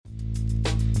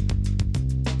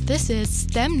This is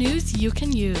STEM News You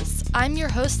Can Use. I'm your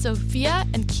host, Sophia,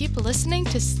 and keep listening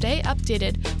to stay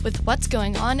updated with what's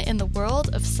going on in the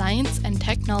world of science and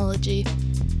technology.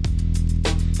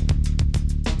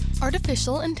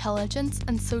 Artificial intelligence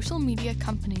and social media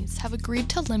companies have agreed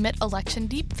to limit election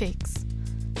deepfakes.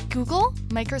 Google,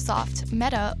 Microsoft,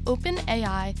 Meta,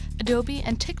 OpenAI, Adobe,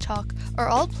 and TikTok are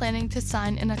all planning to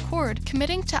sign an accord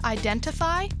committing to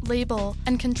identify, label,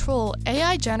 and control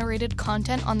AI-generated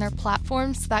content on their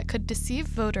platforms that could deceive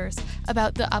voters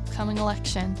about the upcoming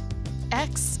election.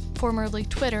 X, formerly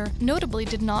Twitter, notably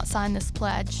did not sign this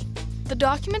pledge. The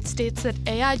document states that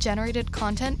AI-generated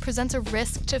content presents a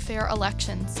risk to fair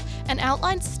elections and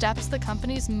outlines steps the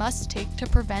companies must take to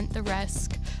prevent the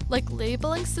risk, like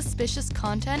labeling suspicious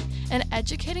content and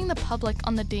educating the public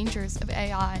on the dangers of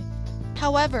AI.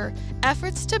 However,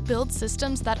 efforts to build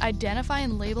systems that identify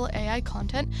and label AI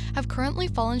content have currently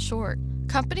fallen short.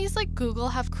 Companies like Google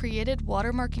have created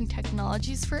watermarking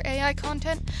technologies for AI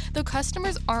content, though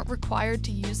customers aren't required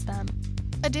to use them.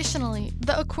 Additionally,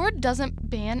 the accord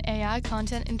doesn't ban AI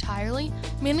content entirely,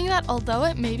 meaning that although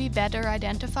it may be better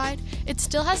identified, it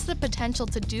still has the potential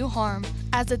to do harm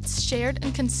as it's shared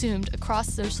and consumed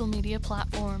across social media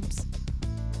platforms.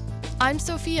 I'm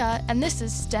Sophia, and this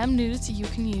is STEM News You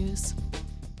Can Use.